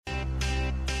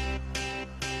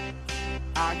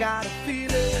I got a feeling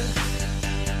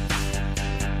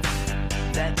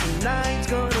that tonight's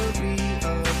gonna be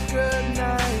a good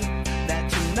night. That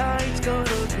tonight's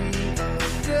gonna be a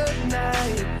good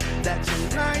night. That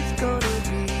tonight's gonna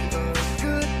be a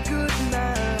good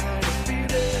night. I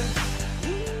feel it.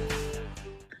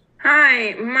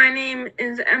 Hi, my name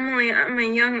is Emily. I'm a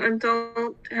young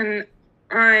adult and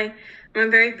I am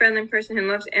a very friendly person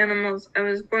who loves animals. I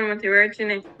was born with a rare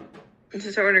genetic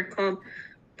disorder called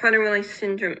Prader-Willi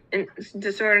syndrome. It's a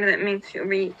disorder that makes you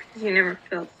overeat because you never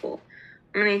feel full.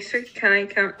 I'm on a strict calorie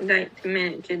count diet to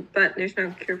manage it, but there's no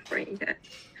cure for it yet.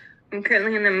 I'm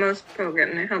currently in the MOST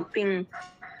program. They're helping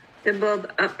to build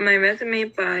up my resume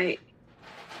by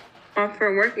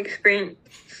offer work experience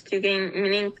to gain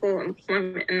meaningful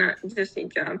employment and not just a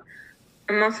job.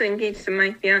 I'm also engaged to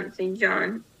my fiance,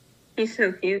 John. He's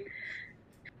so cute.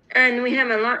 And we have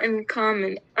a lot in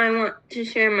common. I want to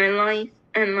share my life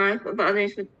and life of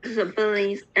others with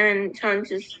disabilities and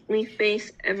challenges we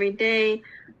face every day.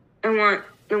 I want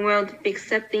the world to be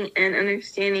accepting and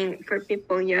understanding for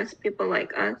people, yes, people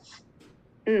like us.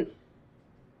 This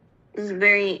is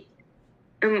very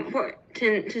important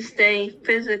to stay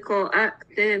physical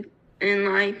active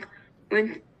in life.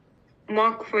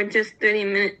 Walk for just 30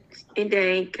 minutes a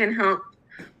day can help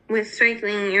with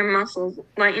strengthening your muscles,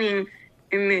 lightening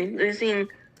your mood, losing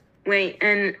weight,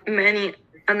 and many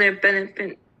other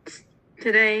benefits.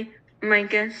 Today, my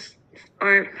guests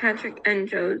are Patrick and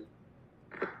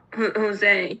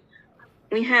Jose.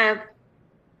 We have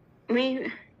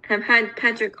had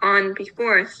Patrick on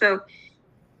before, so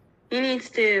he needs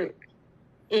to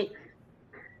eat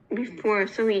before,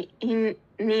 so he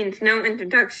needs no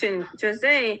introduction.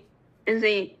 Jose is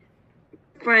a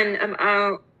friend of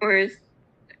ours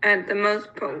at the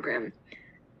MOST program.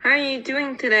 How are you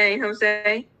doing today,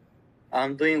 Jose?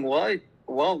 I'm doing well.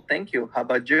 Well, thank you. How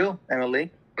about you,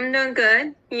 Emily? I'm doing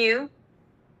good. You?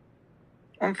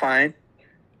 I'm fine.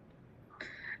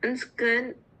 That's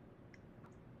good.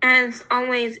 As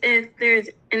always, if there's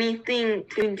anything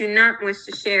you do not wish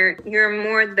to share, you're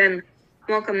more than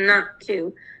welcome not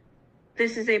to.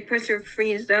 This is a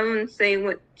pressure-free zone. Say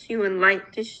what you would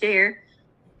like to share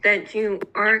that you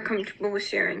are comfortable with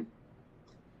sharing.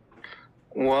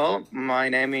 Well, my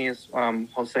name is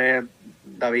Jose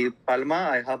David Palma.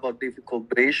 I have a difficult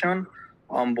vision.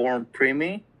 I'm born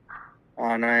preemie,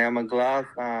 and I am glad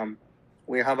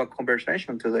we have a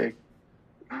conversation today.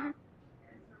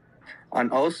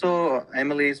 And also,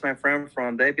 Emily is my friend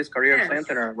from Davis Career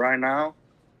Center. Right now,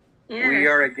 we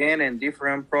are again in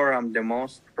different program, the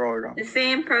MOST program. The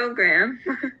same program.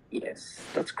 Yes,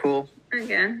 that's cool.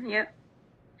 Again, yep.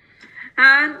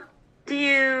 How do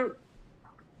you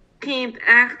keep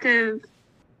active,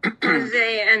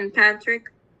 Jose and Patrick?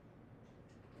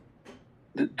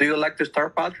 Do you like to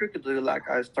start, Patrick, or do you like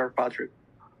I start, Patrick?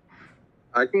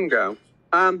 I can go.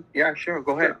 Yeah, sure.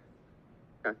 Go ahead.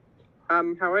 Okay.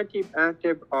 How I keep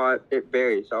active, it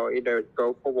varies. I'll either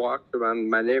go for walks around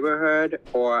my neighborhood,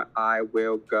 or I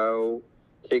will go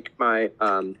take my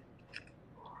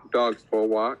dogs for a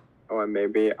walk, or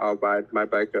maybe I'll ride my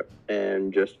bike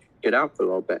and just get out for a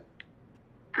little bit.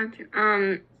 Okay.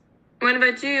 What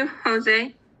about you,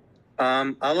 Jose?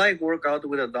 I like work out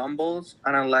with the dumbbells,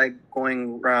 and I like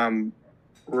going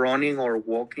running or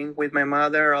walking with my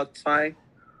mother outside.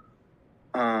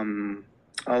 I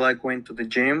like going to the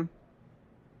gym.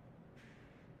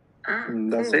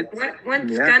 That's it.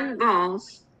 What's gun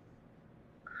balls?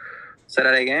 Say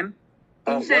that again.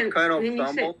 What kind of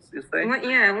dumbbells you say?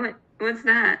 What's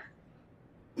that?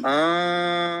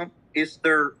 Is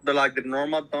there like the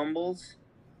normal dumbbells?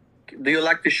 Do you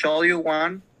like to show you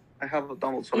one? I have a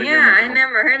dumbbell. So I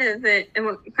never heard of it. And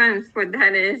what kind of sport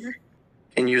that is?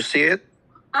 Can you see it?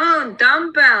 Oh,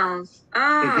 dumbbells.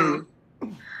 Oh.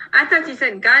 I thought you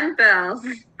said gun bells.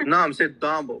 No, I'm saying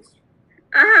dumbbells.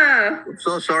 Oh. I'm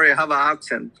so sorry. I have an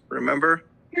accent. Remember?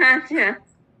 Gotcha.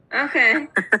 Okay.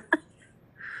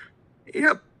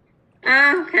 Yep.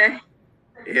 Okay.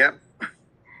 Yep.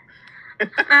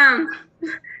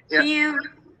 Do you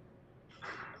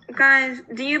guys,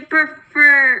 do you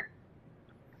prefer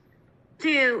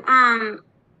to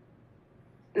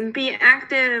be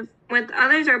active with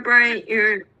others or by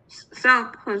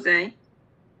yourself, Jose?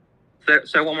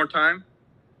 Say one more time.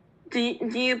 Do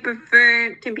you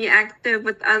prefer to be active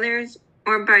with others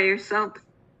or by yourself?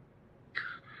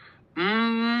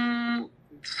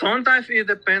 Sometimes it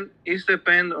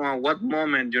depends on what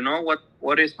moment,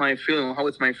 what is my feeling, how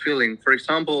is my feeling. For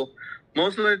example,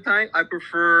 most of the time I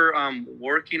prefer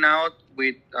working out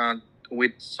with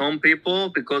some people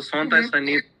because sometimes I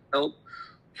need help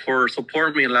for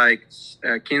support me, like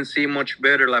can see much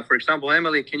better. Like for example,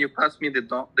 Emily, can you pass me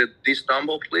this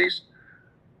dumbbell, please?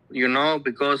 You know,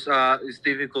 because it's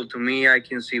difficult to me. I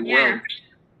can see well.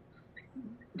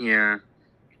 Yeah.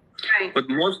 Right. But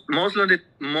most of the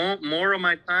more of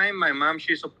my time, my mom,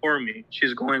 she support me.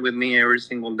 She's going with me every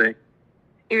single day.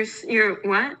 Your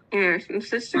what? Your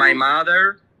sister? My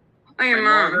mother. Oh, your my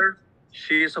mom. mother,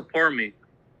 she support me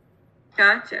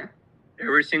Gotcha.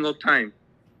 every single time.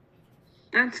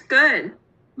 That's good.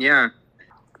 Yeah.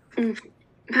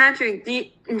 Patrick, do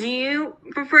you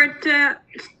prefer to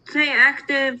stay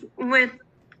active with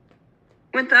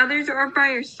others or by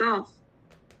yourself?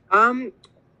 I'm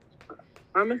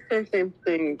gonna say the same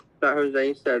thing that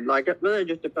Jose said. Like, it really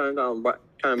just depends on what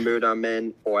kind of mood I'm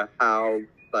in or how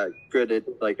like good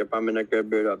it. Like, if I'm in a good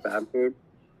mood or a bad mood.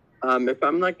 If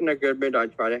I'm like in a good mood, I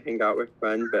try to hang out with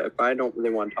friends. But if I don't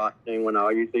really want to talk to anyone,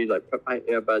 I'll usually like put my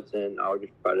earbuds in. I'll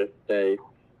just try to stay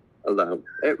alone.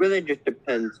 It really just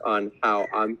depends on how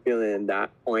I'm feeling at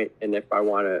that point, and if I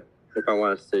want to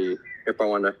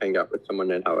hang out with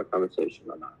someone and have a conversation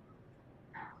or not.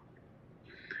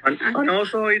 And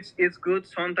also, it's good.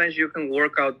 Sometimes you can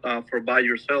work out for by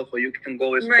yourself, or you can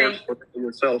go sports for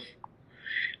yourself.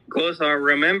 Because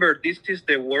remember, this is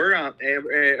the word.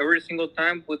 Every single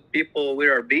time with people, we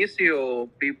are busy, or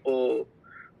people,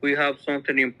 we have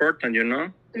something important, you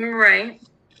know. Right.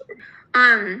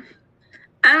 I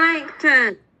like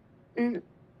to try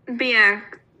to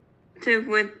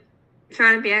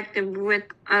be active with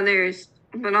others,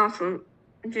 but also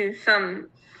do some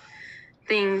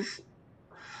things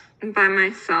by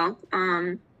myself.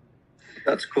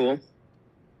 That's cool.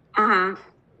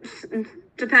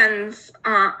 Depends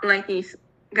on, like these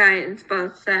guys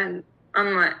both said,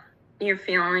 on what you're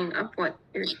feeling of what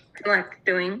you're like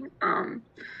doing,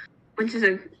 which is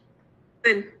a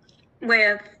good way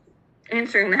of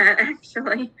answering that,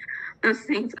 actually, those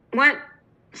things. What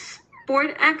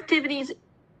sport activities,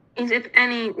 if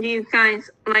any, do you guys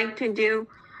like to do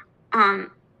to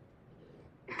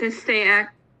stay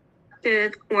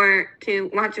active or to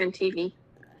watch on TV?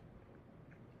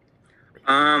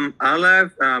 I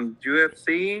like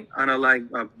UFC, and I like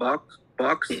box.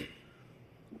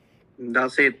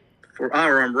 That's it.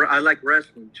 I like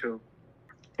wrestling too.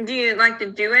 Do you like to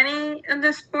do any of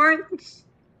the sports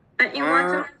that you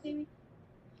watch on TV?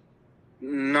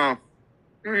 No.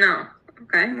 No.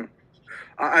 Okay. No.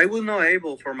 I will not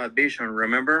able for my vision.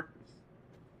 Remember?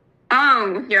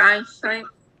 Oh, with your eyesight.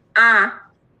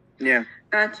 Yeah.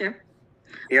 Gotcha.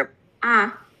 Yep.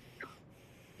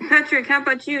 Patrick, how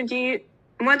about you?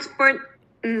 What sports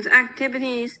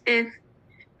activities, if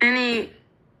any,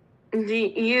 do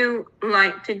you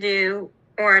like to do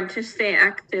or to stay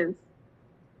active?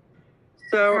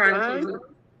 So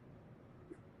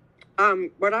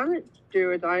what I like to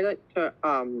do is I like to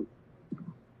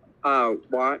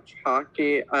watch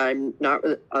hockey. I'm not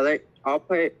really,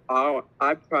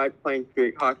 I've tried playing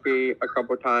street hockey a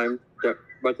couple times. That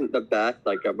wasn't the best.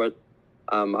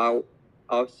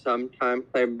 I'll sometimes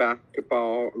play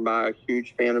basketball. I'm not a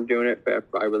huge fan of doing it, but if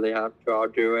I really have to, I'll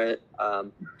do it. I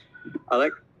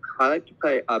like to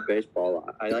play baseball.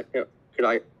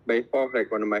 Baseball is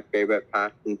like one of my favorite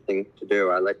passion things to do.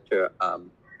 I like to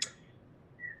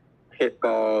hit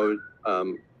balls,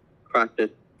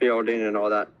 practice fielding and all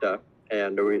that stuff.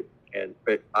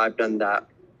 But I've done that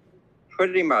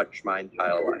pretty much my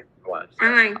entire life. I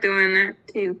like doing that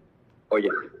too. Oh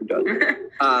yeah, who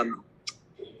doesn't?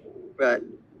 But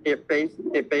it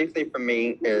basically for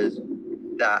me is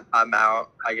that I'm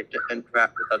out. I get to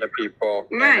interact with other people.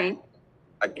 Right.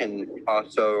 I can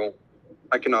also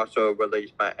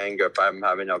release my anger if I'm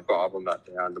having a problem out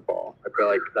there on the ball. I feel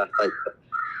like that's like.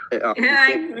 Like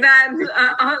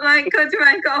Coach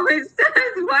Mike always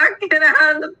says, walk it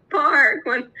out of the park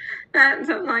when that's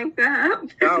something like that.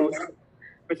 No,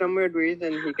 for some weird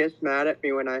reason, he gets mad at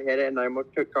me when I hit it, and I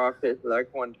almost took off his leg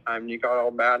one time, and he got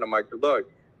all mad. I'm like, look,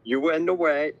 you were in the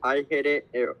way. I hit it,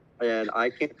 and I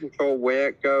can't control where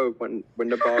it goes when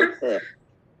the ball's hit.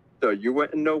 So you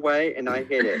went in the way, and I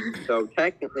hit it. So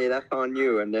technically, that's on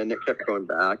you. And then it kept going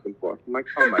back and forth. I'm like,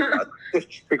 oh my God,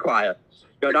 just be quiet.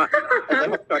 You're not. And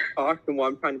then I start talking while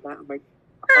I'm trying to. I'm like,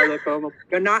 I look over.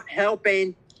 You're not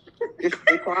helping. Just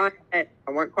be quiet. I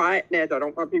want quietness. I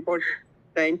don't want people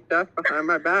saying stuff behind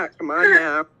my back. Come on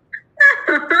now.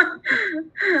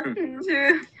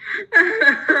 True.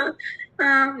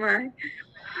 Oh my.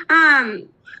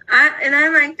 I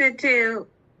like to do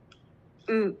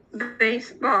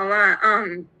baseball.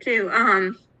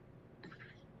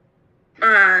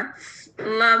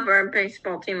 Love our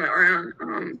baseball team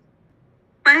around.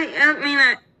 I've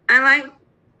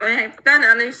done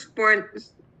other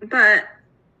sports, but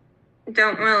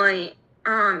don't really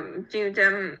do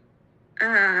them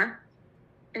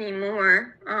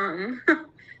anymore.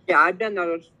 Yeah, I've done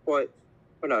other sports.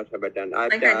 What else have I done?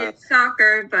 I've like done. I did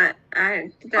soccer, but I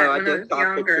did that I when I did was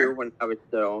soccer younger. too when I was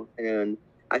little, and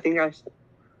I think I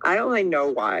don't really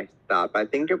know why I stopped. I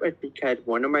think it was because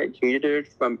one of my teachers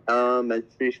from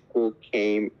elementary school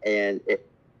came, and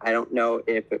I don't know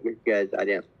if it was because I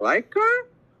didn't like her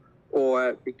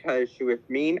or because she was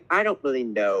mean. I don't really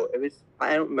know.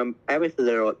 I don't remember. I was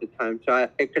little at the time, so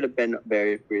it could have been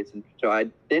various reasons. So I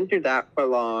didn't do that for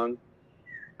long.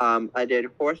 I did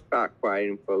horseback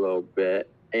riding for a little bit,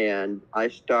 and I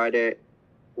started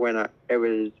when I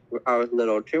was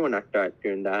little too when I started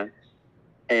doing that.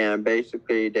 And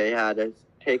basically, they had us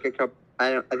take a cup.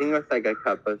 I think it was like a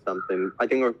cup or something. I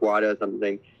think it was water or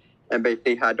something, and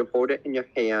basically had to hold it in your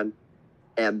hand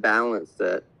and balance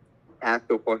it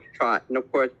after horse trot. And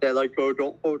of course, they're like, "Oh,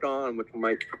 don't hold on," which I'm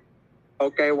like,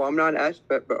 "Okay, well, I'm not an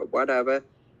expert, but whatever."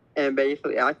 And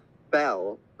basically, I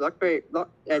fell. Luckily,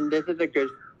 and this is a good.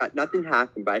 Nothing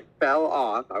happened, but I fell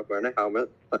off. I was wearing a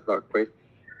helmet, luckily.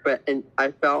 And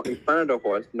I fell in front of the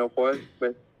horse, and the horse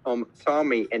saw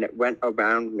me, and it went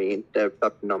around me instead of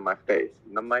stepping on my face.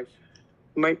 And I'm like,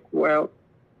 well,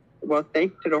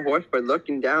 thanks to the horse for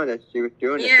looking down as she was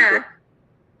doing it. Yeah.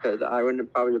 Because I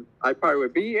probably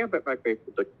would be here, but my face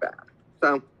would look bad.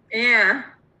 So. Yeah.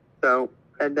 So,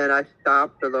 and then I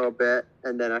stopped a little bit,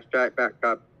 and then I started back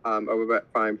up over at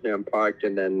Farmington Park,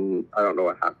 and then I don't know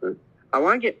what happened. I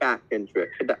want to get back into it.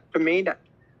 To me, that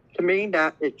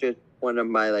is just one of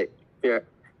my favorite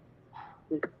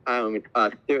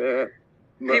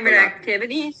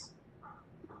activities.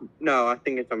 No, I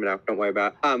think it's something else. Don't worry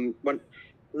about it. When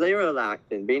they were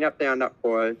relaxing, being up there on that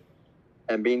forest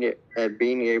and being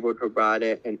able to ride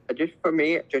it, and just for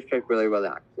me, it just feels really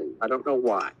relaxing. I don't know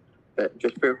why, but it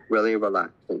just feels really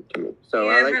relaxing to me. So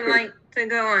you ever like to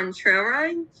go on trail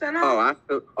rides at all?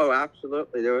 Oh,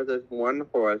 absolutely. There was this one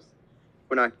horse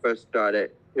when I first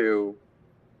started who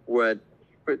would,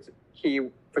 for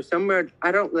some weird,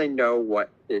 I don't really know what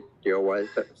his deal was,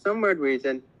 but for some weird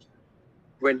reason,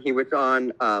 when he was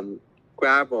on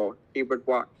gravel, he would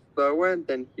walk slower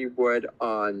than he would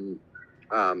on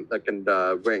in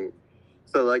the ring.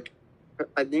 So I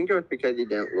think it was because he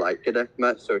didn't like it as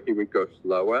much, so he would go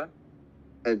slower.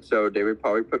 And so they would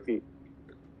probably put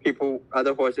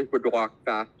other horses would walk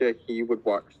faster, he would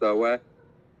walk slower.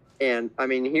 And I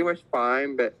mean, he was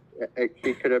fine, but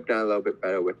he could have done a little bit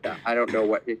better with that. I don't know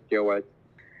what his deal was.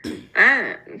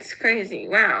 It's crazy.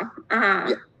 Wow.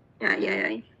 Yeah.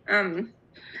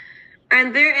 Are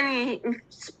there any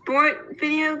sport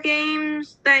video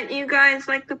games that you guys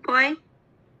like to play?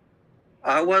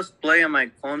 I was playing my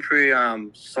country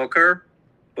soccer,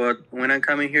 but when I'm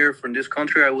coming here from this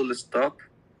country, I will stop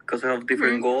because I have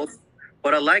different goals.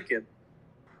 But I like it.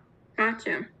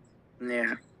 Gotcha.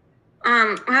 Yeah.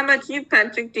 How about you,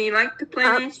 Patrick? Do you like to play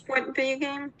any sport video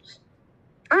games?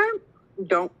 I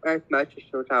don't as much as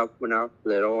when I was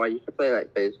little. I used to play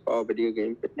baseball video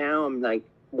games, but now I'm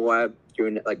more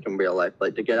doing it in real life,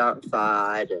 to get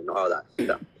outside and all that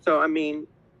stuff. So I mean,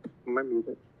 am I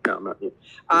muted? No, I'm not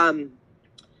muted.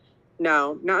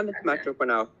 No, not as much as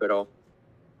when I was little.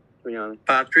 To be honest.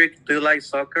 Patrick, do you like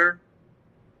soccer?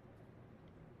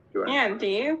 Yeah, do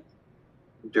you?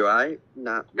 Do I?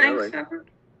 Not really. Like soccer?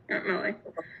 Not really.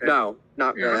 Okay. No,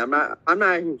 not really. I'm not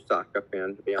a huge soccer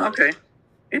fan, to be honest. Okay,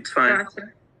 it's fine.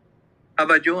 Gotcha. How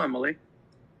about you, Emily?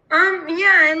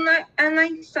 Yeah, I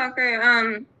like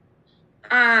soccer.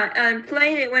 I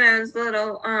played it when I was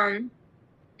little. I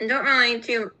don't really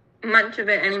do much of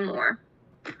it anymore.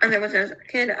 As I was a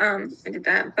kid, I did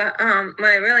that. But what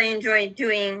I really enjoy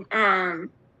doing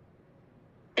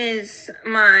is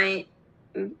my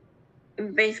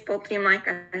baseball team. Like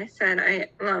I said, I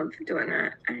love doing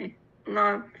that. I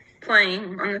love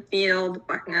playing on the field,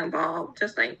 blocking a ball,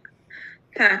 just like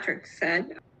Patrick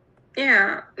said.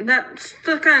 Yeah, that's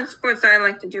the kind of sports I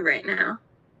like to do right now.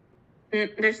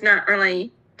 There's not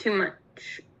really too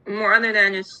much more other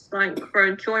than just for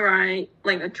a joyride,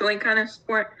 a joy kind of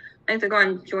sport. I like to go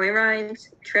on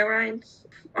joyrides, trail rides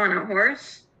on a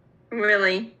horse.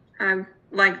 Really, I've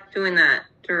liked doing that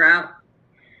throughout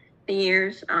the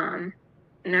years.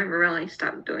 Never really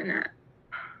stopped doing that.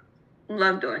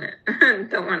 Love doing it.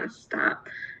 Don't want to stop.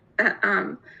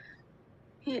 Other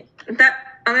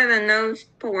than those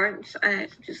sports, I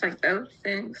just like those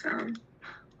things.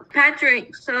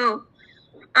 Patrick, so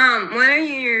what are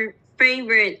your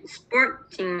favorite sport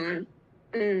teams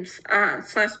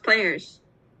 / players?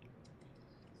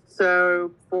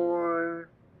 So for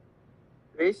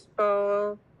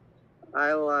baseball,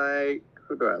 I like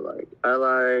Who do I like? I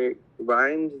like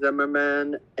Ryan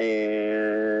Zimmerman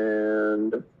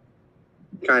and I'm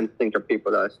trying to think of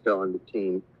people that are still on the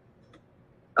team.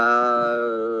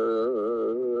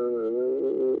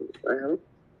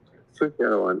 Who's the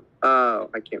other one? Oh,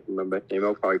 I can't remember his name.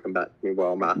 It'll probably come back to me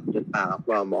while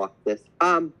I'm off this.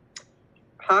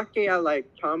 Hockey, I like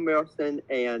Tom Wilson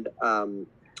and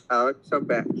Alex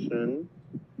Ovechkin.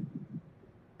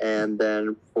 And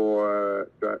then for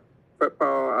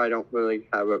football, I don't really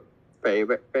have a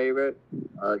favorite.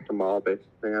 I like them all,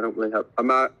 basically. I don't really have.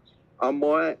 I'm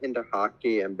more into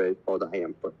hockey and baseball than I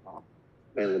am football,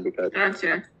 mainly because.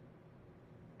 Gotcha.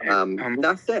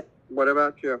 That's it. What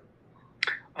about you?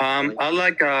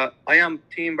 I am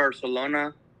Team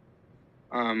Barcelona.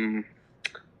 From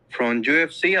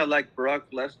UFC, I like Brock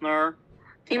Lesnar.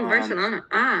 Team Barcelona.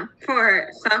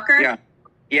 For soccer? Yeah.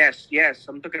 Yes.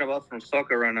 I'm talking about from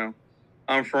soccer right now.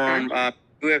 I'm from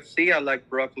UFC. I like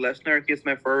Brock Lesnar. He's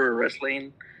my favorite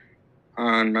wrestling.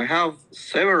 And I have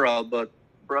several, but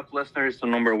Brock Lesnar is the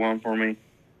number one for me.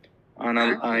 And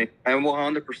I'm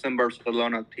 100%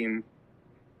 Barcelona team.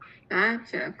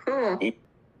 Gotcha. Cool.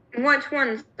 Which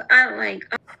ones I like?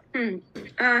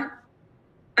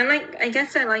 I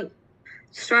guess I like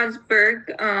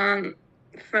Strasbourg from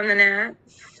the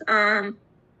Nats.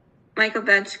 Michael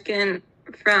Ovechkin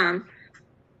from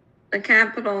the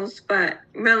Capitals, but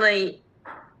really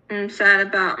I'm sad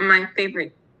about my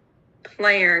favorite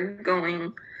player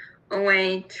going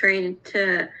away, traded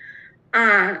to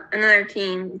another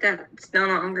team that's no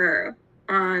longer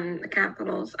on the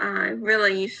Capitals. I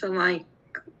really used to like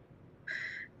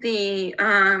the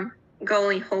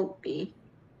goalie Holtby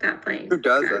that plays. Who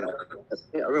doesn't?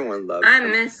 Yeah, everyone loves I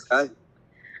him.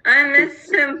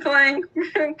 miss him playing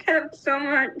for Cap so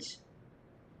much.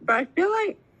 But I feel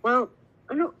like, well,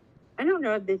 I don't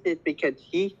know if this is because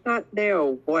he's not there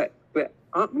or what, but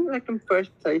aren't we like in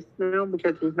first place now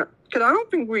because he's not? Because I don't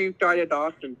think we started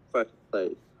off in first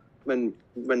place when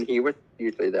he was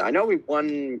usually there. I know we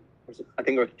won, I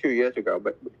think it was 2 years ago,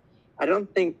 but I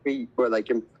don't think we were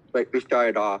we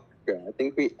started off good. I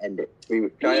think we ended.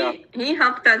 He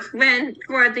helped us win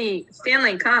for the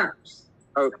Stanley Cups.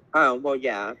 Oh, well,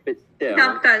 yeah, but still. He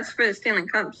helped us for the Stanley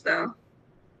Cups, though.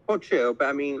 Well, true, but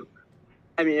I mean,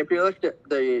 if you look at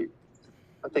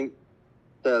I think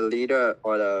the leader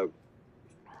or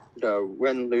the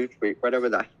win-lose streak, whatever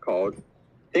that's called, I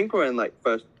think we're in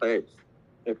first place.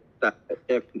 If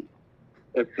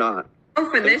not. Oh,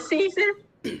 for this season?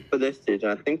 For this season,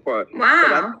 I think we're.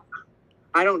 Wow.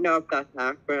 I don't know if that's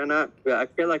accurate or not, but I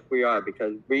feel like we are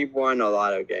because we've won a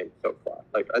lot of games so far.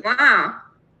 Wow.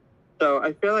 So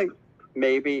I feel like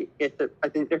maybe I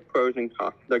think there's pros and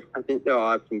cons. I think there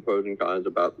are some pros and cons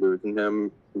about losing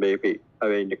him. Maybe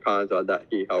the cons are that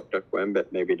he helped us win,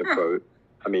 but maybe the pros.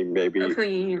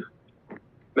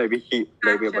 Maybe he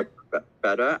was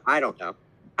better. I don't know.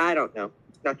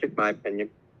 That's just my opinion.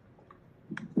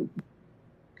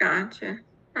 Gotcha.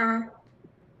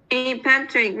 Hey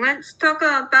Patrick, let's talk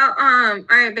about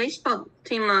our baseball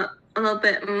team a little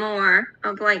bit more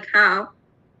of how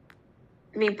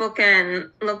people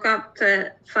can look up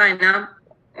to sign up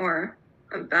or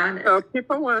about it. So if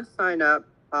people want to sign up,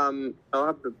 I'll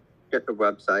have to get the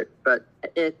website, but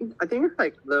I think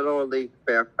it's Little League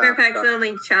Fairfax. Fairfax Little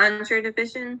League Challenger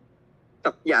Division.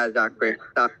 Yeah, exactly.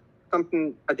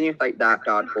 Something I think it's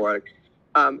that.org.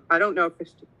 I don't know if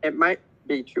it might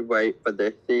be too late for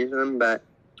this season, but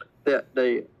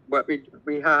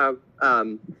we have a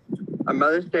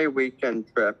Mother's Day weekend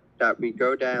trip that we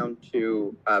go down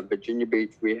to Virginia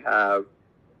Beach. We have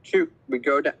we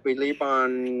leave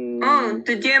on. Oh,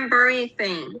 the Jamboree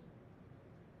thing.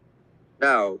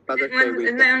 No, Mother's Day weekend.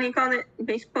 Isn't that when you call it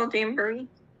baseball Jamboree?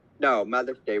 No,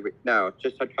 Mother's Day week. No, it's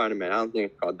just a tournament. I don't think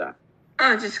it's called that.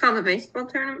 Oh, it's just called a baseball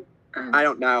tournament? Oh. I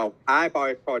don't know. I've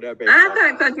always called it a baseball. I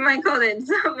thought Coach Mike called it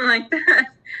something like that.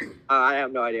 I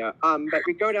have no idea. But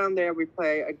we go down there. We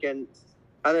play against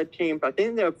other teams. I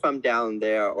think they're from down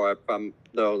there or from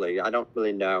Little League. I don't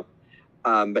really know.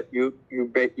 But you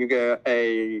get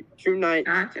a 2-night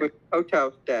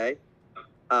hotel stay.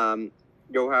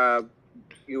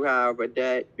 You have a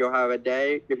day. You'll have a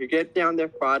day. If you get down there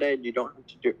Friday, you don't have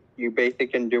to do. You basically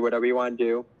can do whatever you want to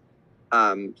do.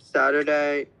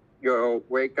 Saturday, you'll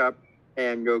wake up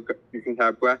and you can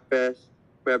have breakfast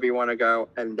wherever you want to go,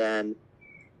 and then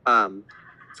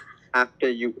after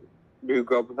you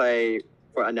go play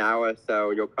for an hour or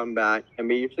so, you'll come back, and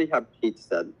we usually have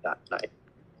pizza that night.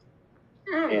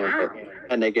 Oh, wow.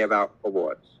 And they give out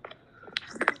awards.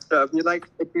 So if you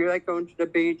like going to the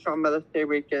beach on Mother's Day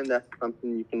weekend, that's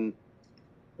something you can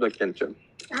look into.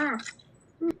 Oh.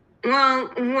 Well,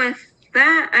 with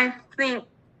that, I think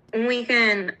we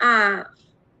can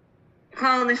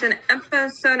call this an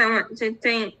episode. I want to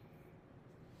thank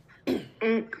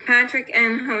Patrick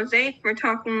and Jose for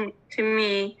talking to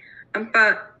me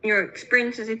about your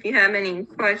experiences. If you have any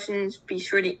questions, be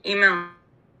sure to email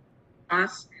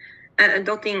us at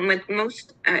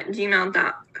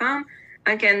adultingwithmost@gmail.com.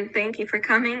 Again, thank you for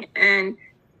coming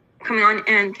on,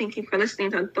 and thank you for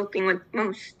listening to Adulting with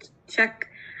Most. Check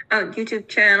out the YouTube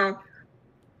channel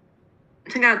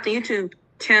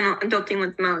Adulting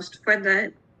with Most for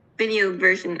the video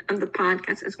version of the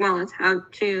podcast, as well as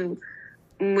how-to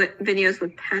videos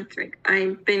with Patrick.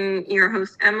 I've been your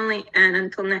host, Emily, and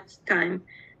until next time,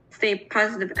 stay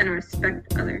positive and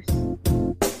respect others.